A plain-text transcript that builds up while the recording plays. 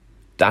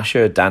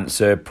Dasher,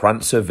 Dancer,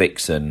 Prancer,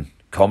 Vixen,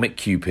 Comet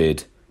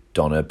Cupid,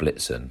 Donner,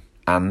 Blitzen,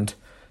 and,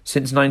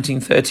 since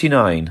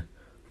 1939,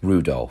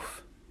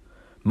 Rudolph.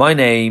 My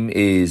name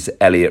is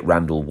Elliot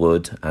Randall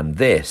Wood, and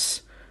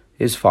this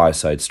is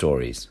Fireside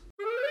Stories.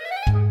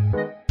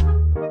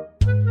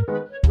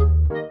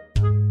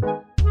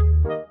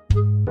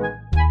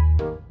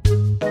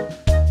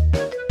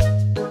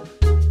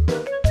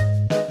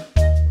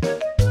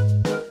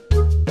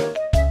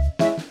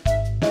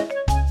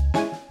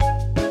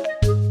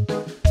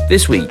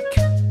 This week,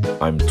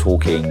 I'm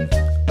talking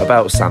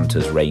about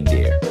Santa's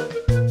reindeer.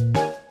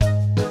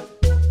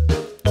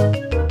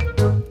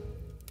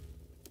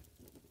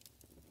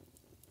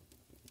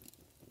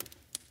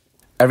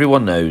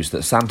 Everyone knows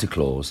that Santa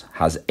Claus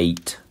has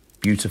 8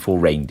 beautiful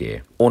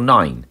reindeer, or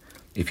 9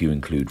 if you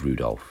include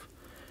Rudolph,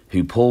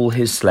 who pull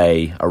his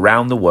sleigh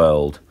around the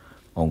world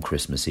on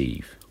Christmas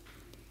Eve.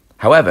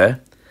 However,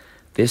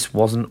 this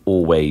wasn't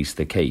always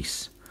the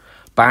case.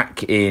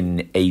 Back in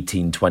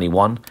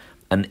 1821,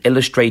 an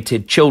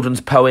illustrated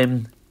children's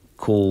poem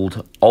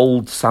called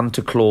Old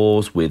Santa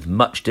Claus with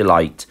Much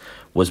Delight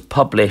was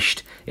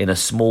published in a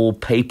small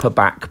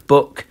paperback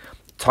book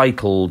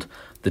titled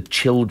The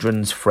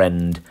Children's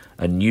Friend,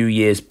 a New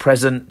Year's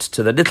Present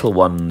to the Little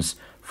Ones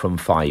from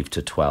 5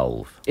 to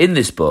 12. In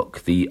this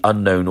book, the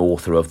unknown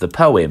author of the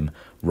poem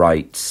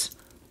writes,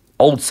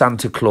 Old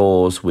Santa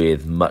Claus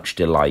with much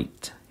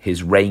delight,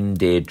 his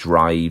reindeer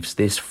drives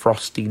this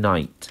frosty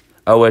night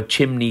o'er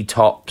chimney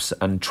tops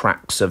and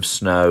tracks of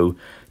snow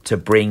to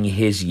bring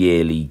his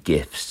yearly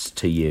gifts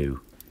to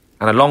you.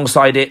 And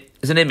alongside it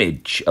is an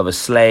image of a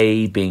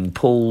sleigh being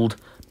pulled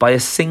by a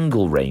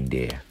single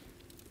reindeer.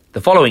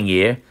 The following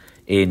year,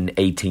 in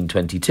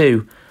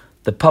 1822,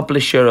 the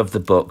publisher of the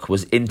book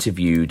was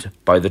interviewed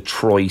by the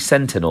Troy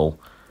Sentinel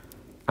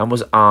and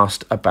was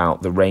asked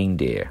about the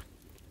reindeer.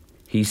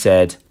 He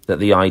said that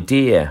the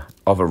idea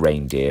of a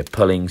reindeer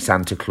pulling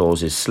Santa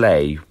Claus's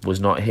sleigh was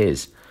not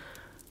his,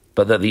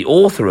 but that the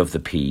author of the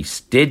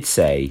piece did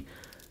say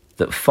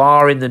that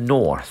far in the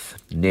north,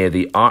 near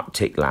the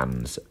Arctic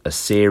lands, a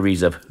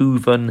series of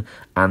hooven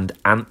and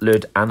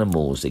antlered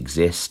animals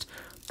exist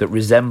that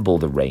resemble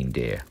the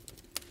reindeer,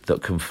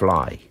 that can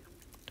fly.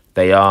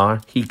 They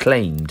are, he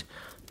claimed,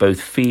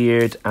 both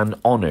feared and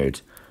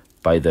honoured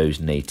by those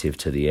native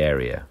to the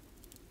area.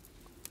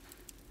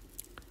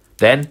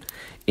 Then,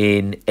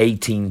 in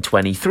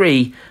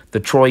 1823, the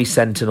Troy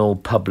Sentinel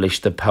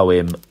published the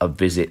poem A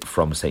Visit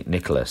from St.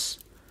 Nicholas,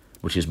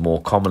 which is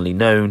more commonly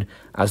known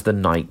as The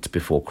Night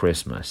Before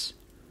Christmas.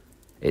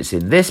 It's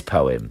in this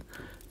poem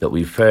that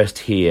we first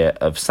hear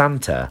of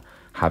Santa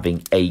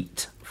having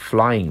 8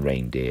 flying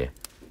reindeer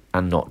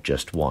and not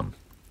just one.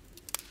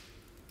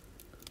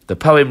 The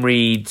poem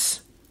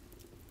reads,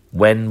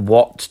 When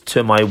what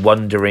to my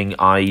wondering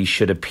eyes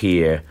should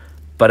appear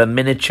but a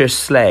miniature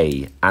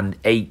sleigh and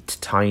 8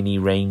 tiny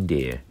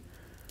reindeer.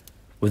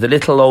 With a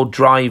little old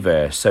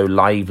driver so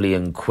lively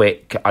and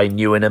quick, I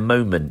knew in a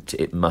moment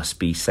it must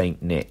be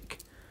Saint Nick.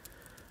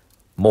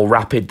 More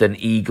rapid than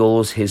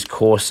eagles his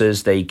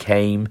coursers they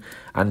came,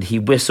 and he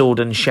whistled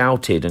and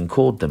shouted and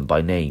called them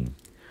by name.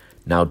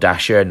 Now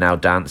Dasher, now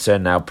Dancer,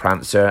 now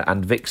Prancer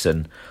and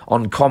Vixen,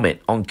 on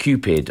Comet, on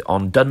Cupid,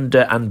 on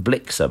Dunder and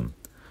Blixen.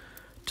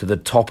 To the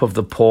top of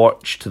the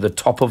porch, to the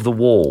top of the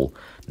wall,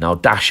 now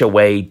dash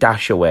away,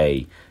 dash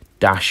away,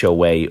 dash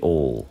away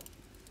all.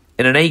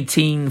 In an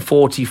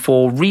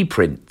 1844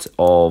 reprint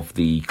of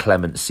the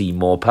Clement C.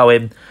 Moore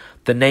poem,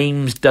 the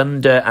names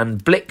Dunder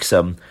and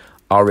Blixen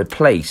are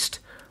replaced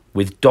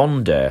with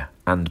Donder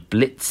and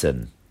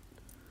Blitzen.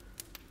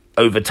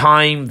 Over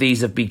time,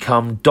 these have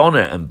become Donner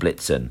and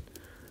Blitzen,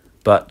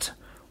 but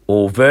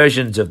all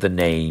versions of the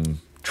name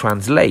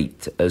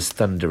translate as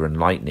thunder and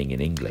lightning in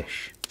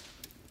English.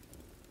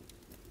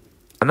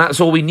 And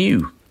that's all we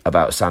knew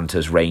about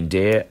Santa's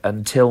reindeer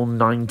until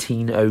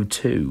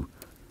 1902,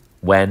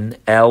 when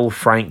L.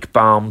 Frank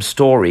Baum's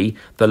story,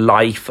 The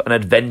Life and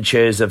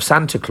Adventures of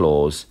Santa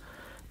Claus,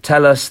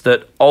 tell us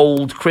that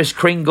old Kris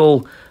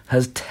Kringle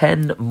has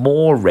 10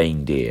 more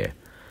reindeer,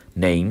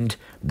 named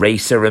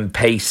Racer and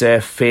Pacer,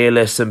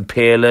 Fearless and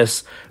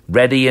Peerless,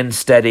 Ready and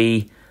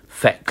Steady,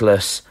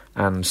 Feckless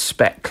and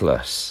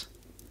Speckless.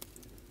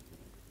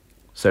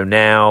 So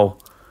now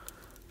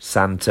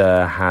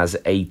Santa has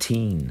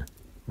 18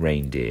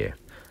 reindeer.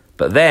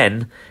 But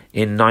then,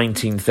 in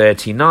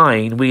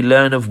 1939, we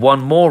learn of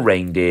one more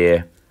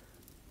reindeer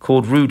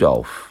called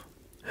Rudolph,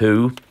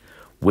 who,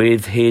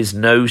 with his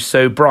nose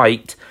so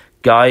bright,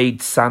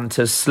 guides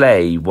Santa's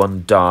sleigh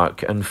one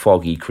dark and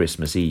foggy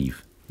Christmas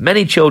Eve.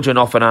 Many children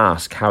often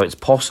ask how it's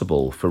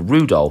possible for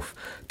Rudolph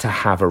to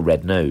have a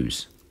red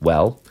nose.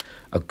 Well,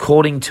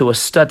 according to a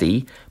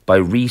study by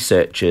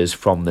researchers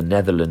from the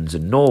Netherlands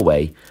and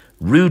Norway,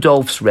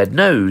 Rudolph's red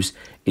nose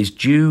is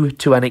due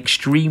to an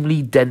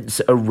extremely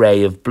dense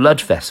array of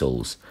blood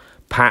vessels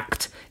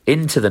packed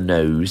into the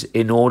nose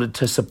in order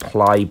to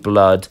supply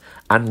blood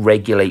and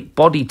regulate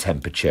body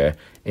temperature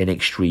in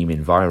extreme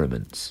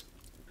environments.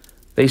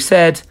 They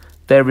said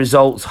Their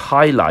results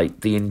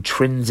highlight the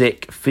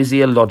intrinsic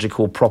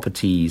physiological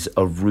properties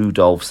of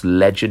Rudolph's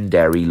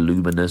legendary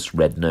luminous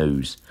red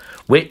nose,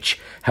 which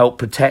help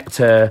protect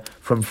her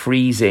from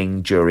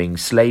freezing during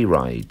sleigh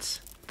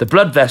rides. The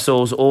blood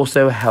vessels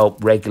also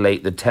help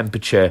regulate the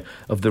temperature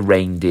of the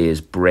reindeer's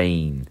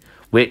brain,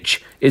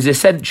 which is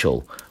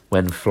essential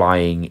when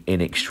flying in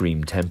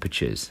extreme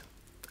temperatures.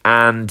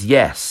 And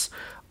yes,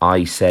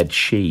 I said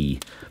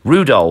she.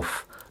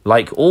 Rudolph,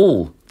 like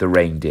all the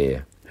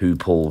reindeer who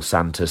pull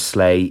Santa's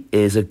sleigh,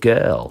 is a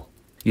girl.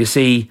 You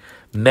see,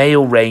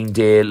 male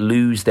reindeer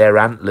lose their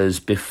antlers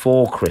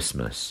before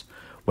Christmas,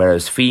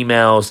 whereas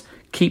females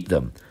keep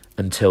them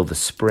until the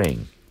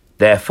spring.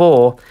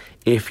 Therefore,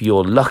 if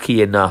you're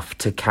lucky enough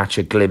to catch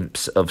a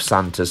glimpse of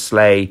Santa's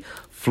sleigh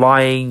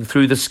flying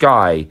through the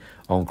sky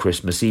on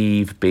Christmas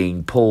Eve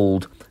being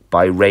pulled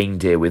by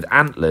reindeer with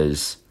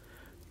antlers,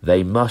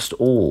 they must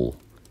all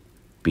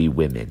be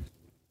women.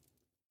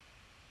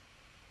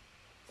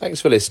 Thanks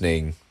for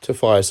listening to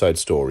Fireside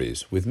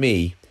Stories with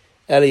me,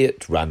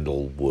 Elliot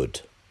Randall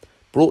Wood,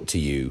 brought to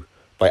you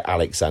by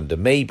Alexander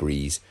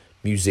Mabry's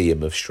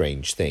Museum of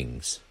Strange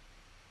Things.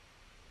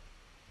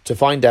 To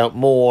find out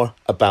more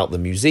about the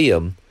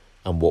museum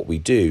and what we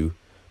do,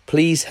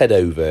 please head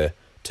over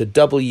to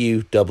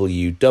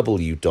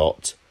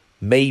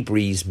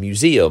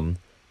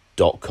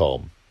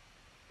www.mabrysmuseum.com.